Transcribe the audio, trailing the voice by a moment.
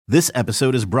This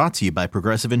episode is brought to you by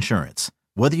Progressive Insurance.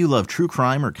 Whether you love true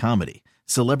crime or comedy,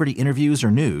 celebrity interviews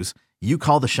or news, you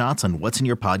call the shots on what's in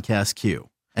your podcast queue.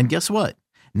 And guess what?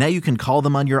 Now you can call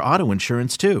them on your auto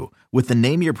insurance too with the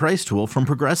Name Your Price tool from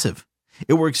Progressive.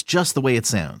 It works just the way it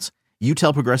sounds. You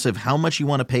tell Progressive how much you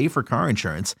want to pay for car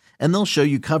insurance, and they'll show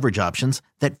you coverage options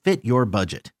that fit your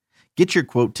budget. Get your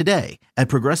quote today at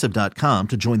Progressive.com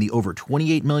to join the over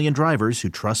 28 million drivers who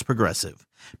trust Progressive.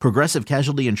 Progressive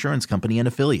Casualty Insurance Company and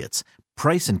Affiliates.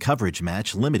 Price and coverage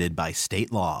match limited by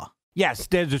state law. Yes,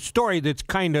 there's a story that's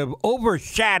kind of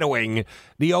overshadowing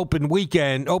the opening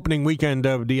weekend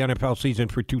of the NFL season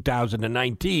for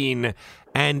 2019,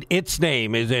 and its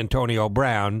name is Antonio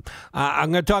Brown.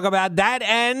 I'm going to talk about that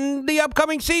and the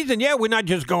upcoming season. Yeah, we're not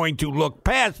just going to look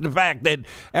past the fact that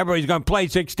everybody's going to play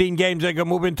 16 games, they're going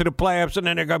to move into the playoffs, and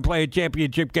then they're going to play a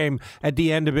championship game at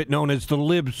the end of it known as the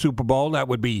LIV Super Bowl. That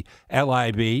would be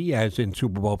LIV, as in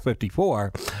Super Bowl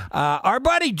 54. Our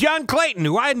buddy John Clayton,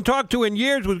 who I hadn't talked to in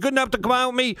years, was good enough to come out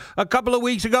with me a couple of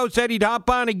weeks ago, said he'd hop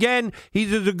on again.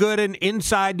 He's as good an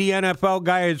inside the NFL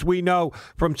guy as we know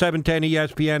from 710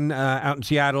 ESPN out in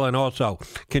Seattle, and also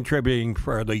contributing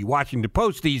for the Washington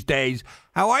Post these days.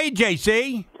 How are you,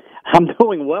 JC? I'm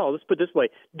doing well. Let's put it this way.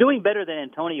 Doing better than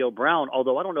Antonio Brown,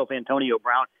 although I don't know if Antonio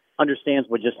Brown understands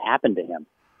what just happened to him.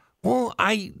 Well,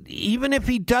 even if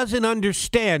he doesn't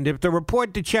understand, if the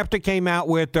report that Schefter came out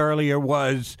with earlier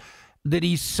was that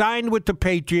he signed with the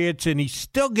Patriots and he's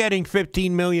still getting $15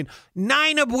 million,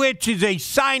 9 of which is a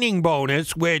signing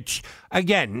bonus, which,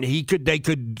 again, they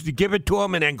could give it to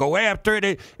him and then go after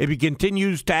it if he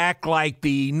continues to act like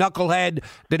the knucklehead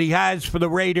that he has for the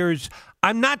Raiders.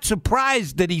 I'm not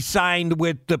surprised that he signed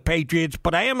with the Patriots,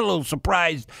 but I am a little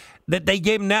surprised that they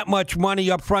gave him that much money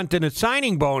up front in a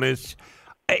signing bonus.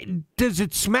 Does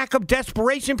it smack of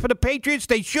desperation for the Patriots?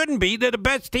 They shouldn't be. They're the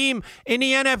best team in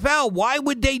the NFL. Why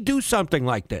would they do something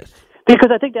like this?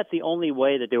 Because I think that's the only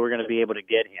way that they were going to be able to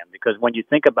get him. Because when you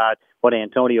think about what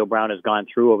Antonio Brown has gone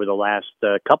through over the last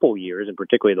couple years, and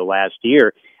particularly the last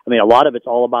year, I mean, a lot of it's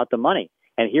all about the money.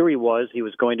 And here he was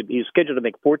scheduled to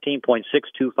make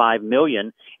 $14.625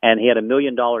 million, and he had $1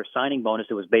 million signing bonus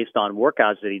that was based on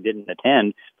workouts that he didn't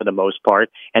attend for the most part.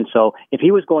 And so if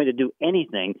he was going to do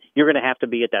anything, you're going to have to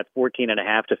be at that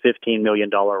 $14.5 to $15 million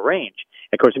range.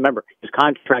 Of course, remember, his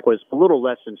contract was a little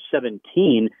less than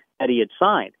 17 that he had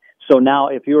signed. So now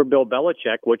if you're Bill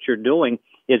Belichick, what you're doing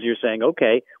is you're saying,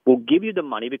 okay, we'll give you the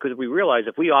money because we realize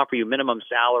if we offer you minimum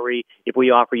salary, if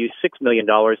we offer you $6 million,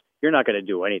 you're not going to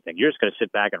do anything. You're just going to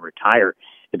sit back and retire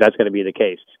if that's going to be the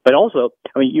case. But also,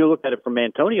 I mean, you look at it from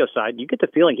Antonio's side, you get the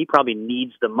feeling he probably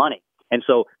needs the money. And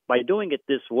so by doing it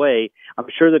this way, I'm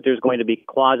sure that there's going to be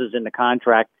clauses in the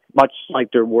contract, much like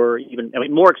there were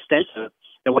more extensive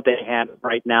than what they have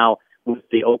right now with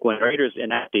the Oakland Raiders in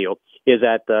that deal, is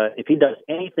that if he does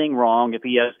anything wrong, if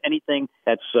he has anything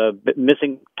that's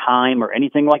missing time or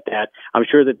anything like that, I'm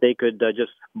sure that they could just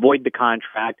void the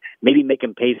contract, maybe make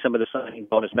him pay some of the signing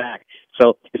bonus back.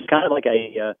 So it's kind of like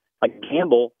a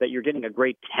gamble that you're getting a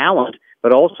great talent,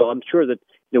 but also I'm sure that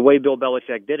the way Bill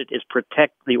Belichick did it is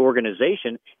protect the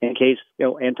organization in case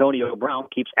Antonio Brown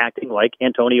keeps acting like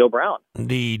Antonio Brown.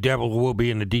 The devil will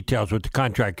be in the details with the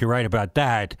contract. You're right about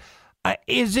that.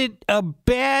 Is it a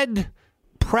bad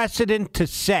precedent to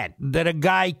set that a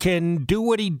guy can do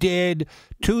what he did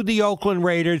to the Oakland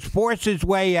Raiders, force his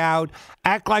way out,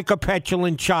 act like a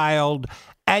petulant child,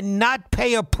 and not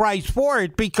pay a price for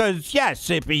it? Because,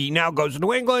 yes, if he now goes to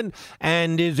New England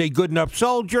and is a good enough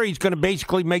soldier, he's going to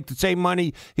basically make the same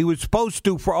money he was supposed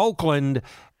to for Oakland.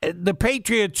 The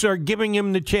Patriots are giving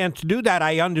him the chance to do that,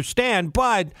 I understand,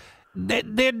 but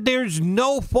there's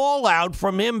no fallout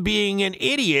from him being an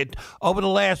idiot over the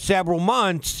last several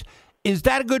months. Is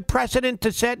that a good precedent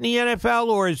to set in the NFL,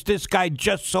 or is this guy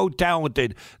just so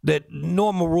talented that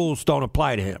normal rules don't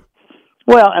apply to him?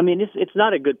 Well, I mean, it's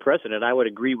not a good precedent. I would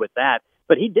agree with that.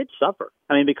 But he did suffer.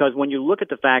 I mean, because when you look at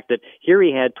the fact that here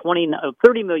he had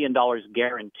 $30 million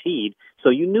guaranteed, so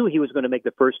you knew he was going to make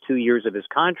the first 2 years of his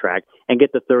contract and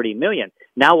get the $30 million.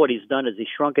 Now what he's done is he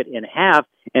shrunk it in half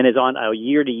and is on a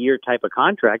year-to-year type of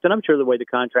contract. And I'm sure the way the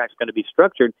contract's going to be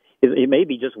structured is it may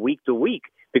be just week to week.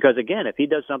 Because, again, if he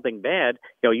does something bad,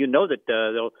 you know that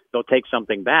they'll take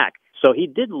something back. So he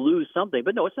did lose something.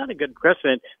 But, no, it's not a good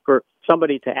precedent for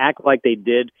somebody to act like they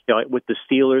did with the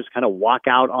Steelers, kind of walk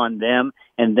out on them,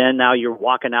 and then now you're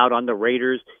walking out on the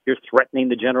Raiders. You're threatening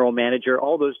the general manager,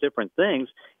 all those different things.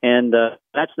 And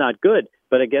that's not good.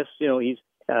 But I guess, he's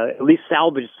at least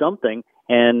salvaged something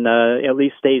and at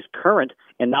least stays current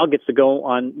and now gets to go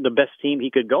on the best team he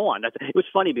could go on. It was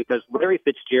funny because Larry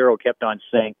Fitzgerald kept on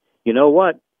saying, you know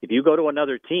what? if you go to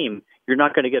another team, you're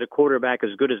not going to get a quarterback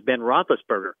as good as Ben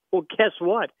Roethlisberger. Well, guess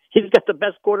what? He's got the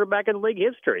best quarterback in league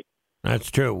history.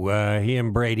 That's true. He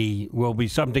and Brady will be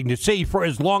something to see for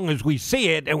as long as we see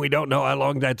it, and we don't know how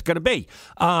long that's going to be.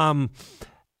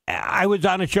 I was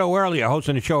on a show earlier,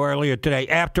 hosting a show earlier today,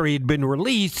 after he had been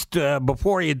released,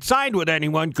 before he had signed with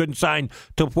anyone, couldn't sign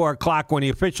till 4 o'clock when he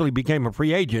officially became a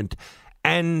free agent.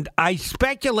 And I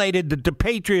speculated that the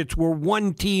Patriots were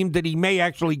one team that he may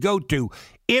actually go to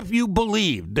if you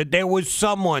believed that there was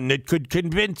someone that could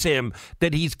convince him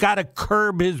that he's got to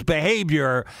curb his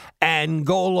behavior and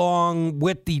go along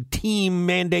with the team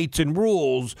mandates and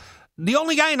rules. The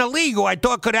only guy in the league who I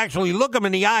thought could actually look him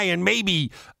in the eye and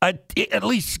maybe at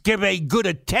least give a good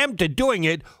attempt at doing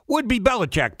it would be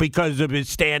Belichick because of his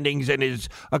standings and his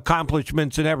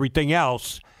accomplishments and everything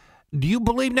else. Do you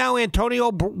believe now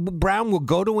Antonio Brown will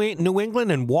go to New England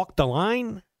and walk the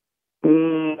line?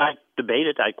 I debate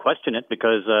it. I question it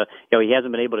because he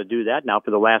hasn't been able to do that now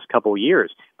for the last couple of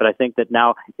years. But I think that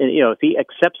now, if he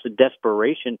accepts the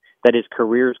desperation that his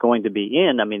career is going to be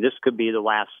in, I mean, this could be the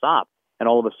last stop. And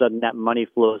all of a sudden that money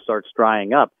flow starts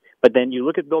drying up. But then you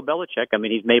look at Bill Belichick. I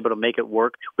mean, he's been able to make it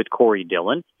work with Corey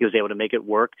Dillon. He was able to make it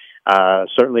work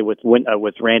certainly with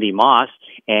Randy Moss.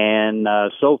 And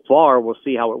so far, we'll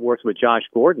see how it works with Josh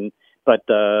Gordon. But,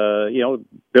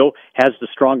 Bill has the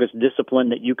strongest discipline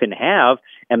that you can have.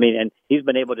 I mean, and he's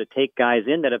been able to take guys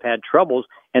in that have had troubles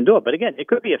and do it. But again, it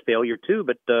could be a failure too.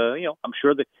 But, I'm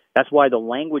sure that's why the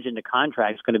language in the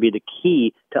contract is going to be the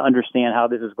key to understand how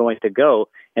this is going to go.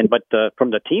 But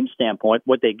from the team standpoint,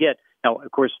 what they get. Now,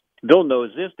 of course, Bill knows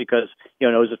this because,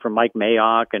 knows it from Mike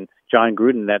Mayock and John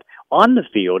Gruden that on the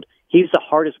field, he's the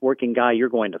hardest working guy you're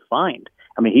going to find.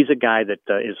 I mean, he's a guy that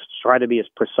is trying to be as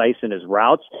precise in his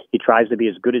routes. He tries to be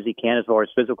as good as he can as far as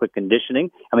physical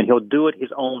conditioning. I mean, he'll do it his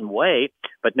own way.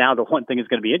 But now the one thing that's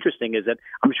going to be interesting is that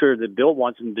I'm sure that Bill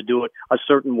wants him to do it a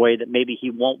certain way that maybe he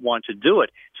won't want to do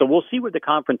it. So we'll see where the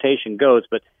confrontation goes.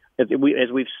 But as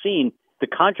we've seen, the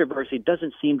controversy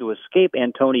doesn't seem to escape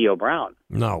Antonio Brown.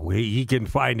 No, he can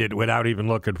find it without even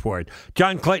looking for it.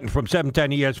 John Clayton from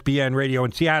 710 ESPN Radio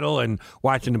in Seattle and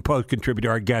Washington Post contributor,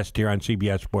 our guest here on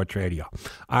CBS Sports Radio.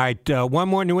 All right, one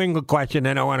more New England question,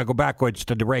 then I want to go backwards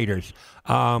to the Raiders.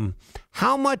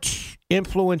 How much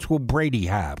influence will Brady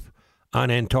have on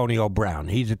Antonio Brown?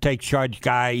 He's a take-charge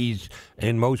guy. He's,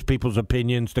 in most people's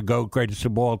opinions, the GOAT, greatest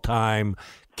of all time.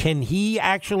 Can he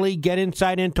actually get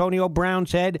inside Antonio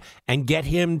Brown's head and get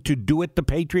him to do it the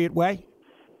Patriot way?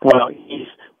 Well, he's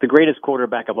the greatest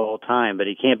quarterback of all time, but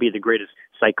he can't be the greatest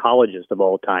psychologist of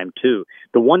all time, too.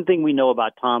 The one thing we know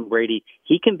about Tom Brady,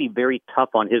 he can be very tough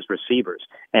on his receivers.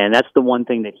 And that's the one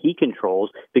thing that he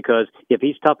controls, because if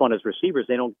he's tough on his receivers,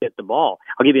 they don't get the ball.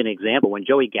 I'll give you an example. When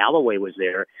Joey Galloway was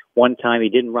there, one time he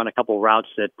didn't run a couple routes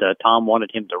that Tom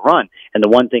wanted him to run. And the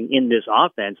one thing in this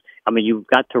offense, I mean, you've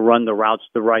got to run the routes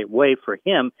the right way for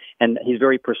him, and he's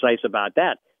very precise about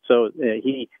that. So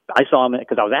I saw him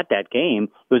because I was at that game.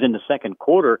 It was in the second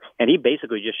quarter, and he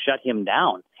basically just shut him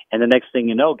down. And the next thing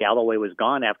you know, Galloway was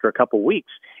gone after a couple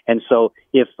weeks. And so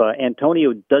if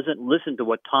Antonio doesn't listen to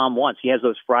what Tom wants, he has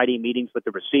those Friday meetings with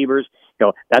the receivers.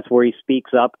 That's where he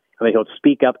speaks up. I mean, he'll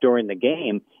speak up during the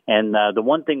game. And the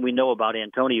one thing we know about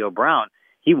Antonio Brown,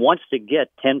 he wants to get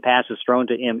 10 passes thrown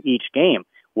to him each game.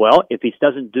 Well, if he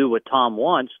doesn't do what Tom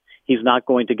wants, he's not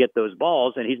going to get those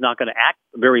balls, and he's not going to act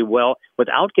very well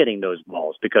without getting those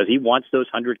balls because he wants those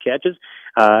 100 catches.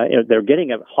 They're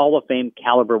getting a Hall of Fame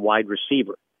caliber wide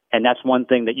receiver, and that's one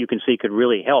thing that you can see could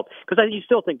really help because you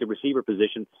still think the receiver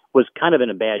position was kind of in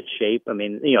a bad shape. I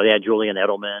mean, they had Julian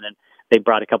Edelman, and they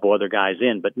brought a couple other guys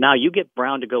in. But now you get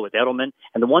Brown to go with Edelman,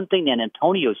 and the one thing that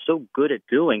Antonio is so good at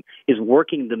doing is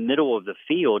working the middle of the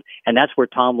field, and that's where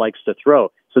Tom likes to throw.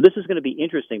 So this is going to be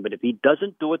interesting, but if he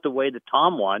doesn't do it the way that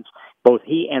Tom wants, both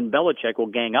he and Belichick will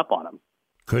gang up on him.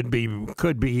 Could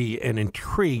be an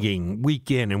intriguing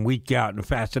week in and week out and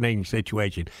fascinating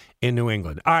situation in New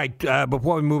England. All right,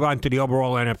 before we move on to the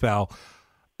overall NFL,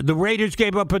 the Raiders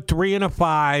gave up a 3 and a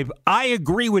 5. I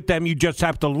agree with them. You just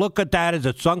have to look at that as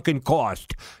a sunken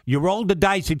cost. You rolled the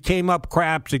dice. It came up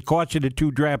craps. It cost you the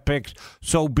 2 draft picks.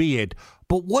 So be it.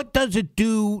 But what does it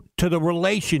do to the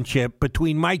relationship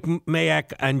between Mike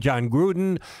Mayock and John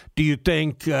Gruden? Do you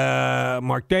think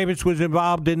Mark Davis was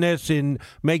involved in this, in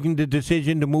making the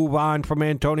decision to move on from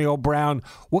Antonio Brown?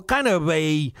 What kind of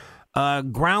a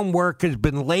groundwork has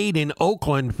been laid in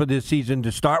Oakland for this season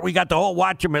to start. We got to all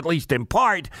watch them, at least in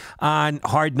part, on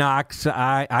Hard Knocks.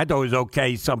 I thought it was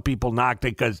okay. Some people knocked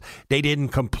it because they didn't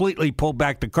completely pull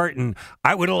back the curtain.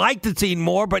 I would have liked to see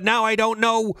more, but now I don't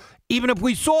know. Even if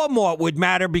we saw more, it would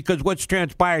matter because what's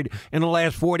transpired in the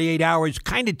last 48 hours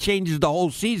kind of changes the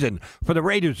whole season for the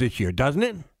Raiders this year, doesn't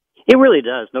it? It really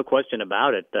does, no question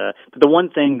about it. But the one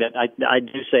thing that I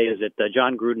do say is that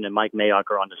John Gruden and Mike Mayock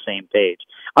are on the same page.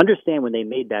 Understand when they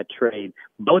made that trade,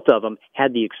 both of them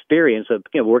had the experience of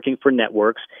working for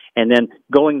networks and then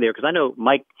going there. Because I know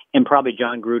Mike and probably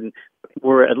John Gruden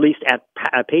were at least at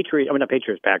not Patriots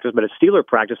practice, but a Steeler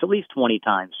practice at least 20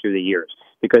 times through the years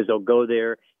because they'll go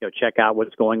there, check out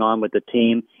what's going on with the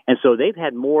team. And so they've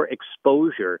had more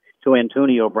exposure to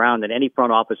Antonio Brown than any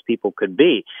front office people could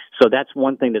be. So that's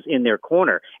one thing that's in their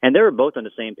corner. And they were both on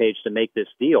the same page to make this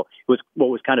deal. What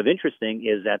was kind of interesting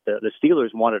is that the Steelers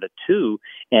wanted a 2,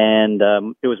 and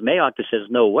it was Mayock that says,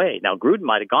 no way. Now, Gruden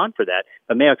might have gone for that,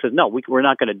 but Mayock says, no, we're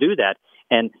not going to do that.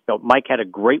 And Mike had a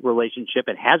great relationship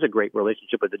and has a great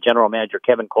relationship with the general manager,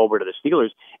 Kevin Colbert of the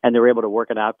Steelers, and they were able to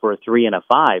work it out for a 3 and a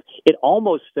 5. It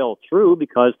almost fell through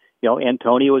because,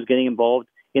 Antonio was getting involved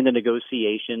in the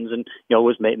negotiations and,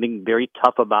 was being very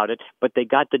tough about it, but they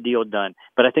got the deal done.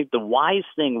 But I think the wise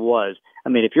thing was,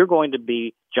 if you're going to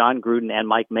be John Gruden and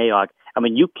Mike Mayock,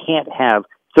 you can't have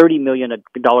 $30 million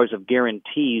of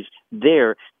guarantees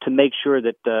there to make sure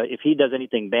that if he does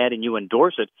anything bad and you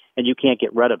endorse it and you can't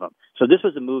get rid of him. So this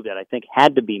was a move that I think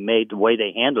had to be made the way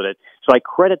they handled it. So I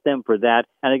credit them for that.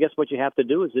 And I guess what you have to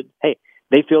do is that, hey,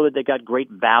 they feel that they got great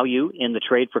value in the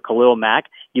trade for Khalil Mack.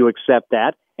 You accept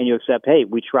that. And you accept, hey,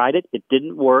 we tried it. It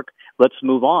didn't work. Let's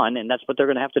move on. And that's what they're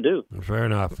going to have to do. Fair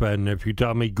enough. And if you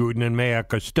tell me Gruden and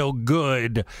Mayock are still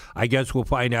good, I guess we'll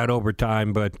find out over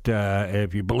time. But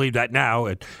if you believe that now,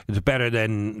 it's better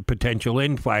than potential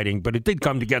infighting. But it did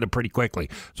come together pretty quickly.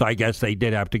 So I guess they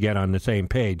did have to get on the same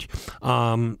page.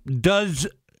 Does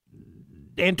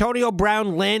Antonio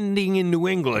Brown landing in New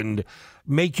England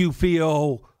make you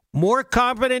feel more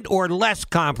confident or less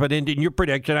confident in your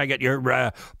prediction? I got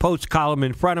your post column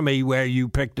in front of me where you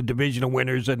picked the divisional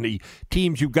winners and the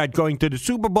teams you've got going to the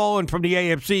Super Bowl, and from the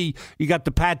AFC, you got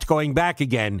the Pats going back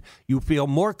again. You feel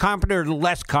more confident or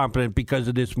less confident because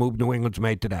of this move New England's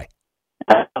made today?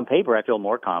 On paper, I feel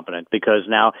more confident because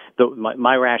now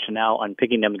my rationale on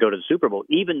picking them to go to the Super Bowl,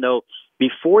 even though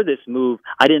before this move,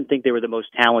 I didn't think they were the most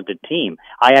talented team.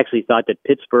 I actually thought that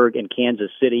Pittsburgh and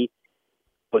Kansas City,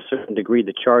 to a certain degree,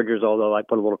 the Chargers, although I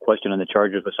put a little question on the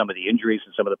Chargers with some of the injuries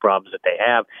and some of the problems that they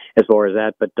have as far as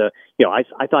that. But,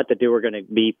 I thought that they were going to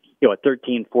be, a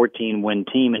 13, 14 win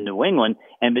team in New England.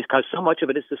 And because so much of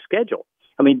it is the schedule.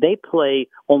 They play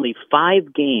only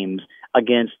 5 games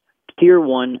against Tier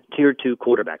 1, Tier 2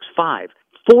 quarterbacks. 5.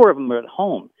 4 of them are at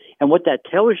home. And what that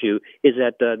tells you is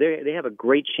that they have a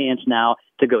great chance now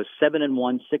to go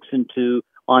 7-1, 6-2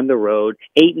 on the road,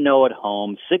 8-0 at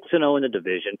home, 6-0 in the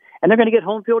division, and they're going to get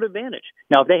home field advantage.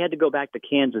 Now, if they had to go back to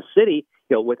Kansas City,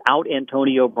 without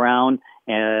Antonio Brown,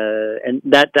 and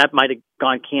that might have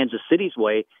gone Kansas City's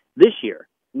way this year.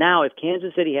 Now, if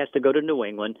Kansas City has to go to New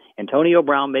England, Antonio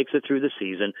Brown makes it through the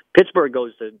season, Pittsburgh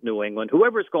goes to New England,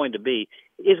 whoever it's going to be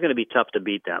is going to be tough to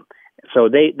beat them. So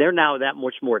they're now that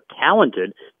much more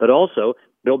talented, but also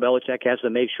Bill Belichick has to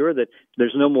make sure that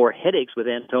there's no more headaches with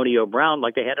Antonio Brown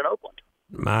like they had in Oakland.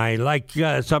 I like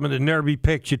some of the nervy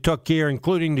picks you took here,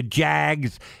 including the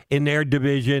Jags in their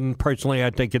division. Personally, I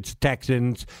think it's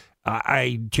Texans.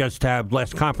 I just have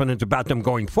less confidence about them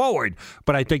going forward,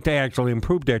 but I think they actually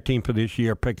improved their team for this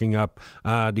year, picking up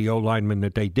the O-lineman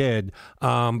that they did.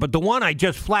 But the one I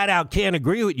just flat out can't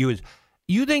agree with you is,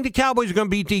 you think the Cowboys are going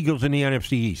to beat the Eagles in the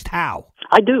NFC East. How?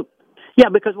 I do. Yeah,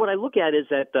 because what I look at is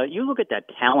that you look at that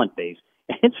talent base,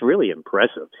 it's really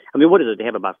impressive. What is it? They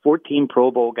have about 14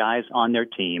 Pro Bowl guys on their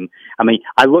team.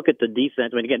 I look at the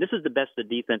defense. Again, this is the best the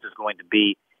defense is going to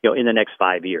be, in the next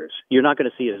 5 years. You're not going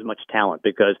to see as much talent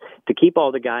because to keep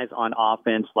all the guys on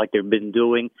offense like they've been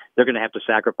doing, they're going to have to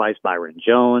sacrifice Byron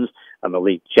Jones,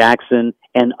 Malik Jackson,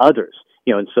 and others.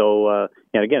 And so,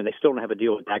 again, they still don't have a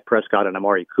deal with Dak Prescott and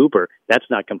Amari Cooper. That's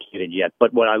not completed yet.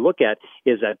 But what I look at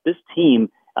is that this team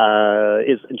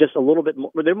is just a little bit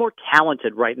more, they're more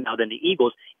talented right now than the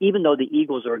Eagles, even though the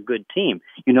Eagles are a good team.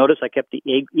 You notice I kept the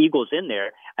Eagles in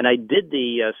there, and I did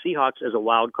the Seahawks as a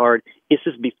wild card. This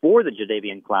is before the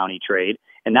Jadeveon Clowney trade,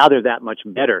 and now they're that much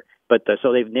better. But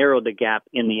so they've narrowed the gap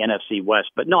in the NFC West.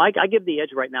 But no, I give the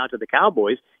edge right now to the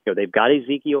Cowboys. They've got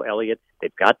Ezekiel Elliott.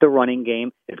 They've got the running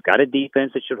game. They've got a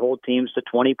defense that should hold teams to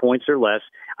 20 points or less.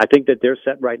 I think that they're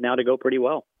set right now to go pretty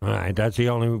well. All right, that's the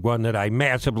only one that I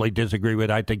massively disagree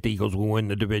with. I think the Eagles will win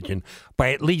the division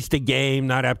by at least a game,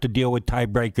 not have to deal with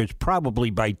tiebreakers, probably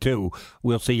by 2.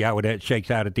 We'll see how it shakes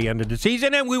out at the end of the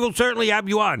season, and we will certainly have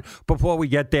you on before we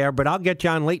get there. But I'll get you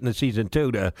on late in the season,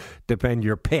 too, to defend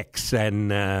your picks.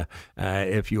 And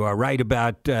if you are right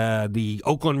about the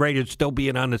Oakland Raiders still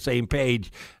being on the same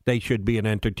page, they should be an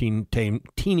entertaining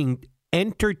team,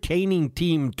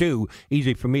 too.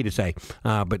 Easy for me to say,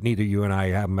 but neither you and I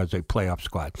have them as a playoff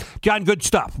squad. John, good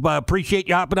stuff. Appreciate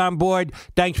you hopping on board.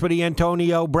 Thanks for the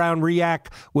Antonio Brown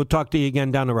react. We'll talk to you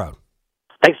again down the road.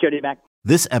 Thanks, Jody. Back.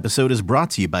 This episode is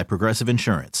brought to you by Progressive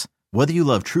Insurance. Whether you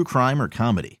love true crime or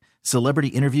comedy, celebrity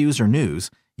interviews or news,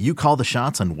 you call the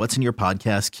shots on what's in your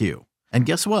podcast queue. And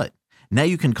guess what? Now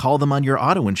you can call them on your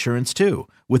auto insurance, too,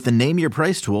 with the Name Your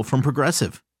Price tool from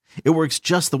Progressive. It works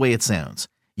just the way it sounds.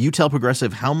 You tell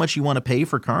Progressive how much you want to pay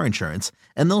for car insurance,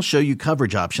 and they'll show you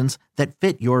coverage options that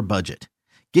fit your budget.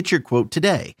 Get your quote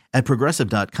today at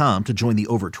Progressive.com to join the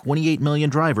over 28 million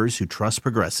drivers who trust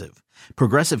Progressive.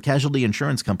 Progressive Casualty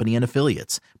Insurance Company and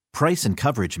Affiliates. Price and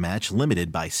coverage match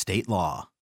limited by state law.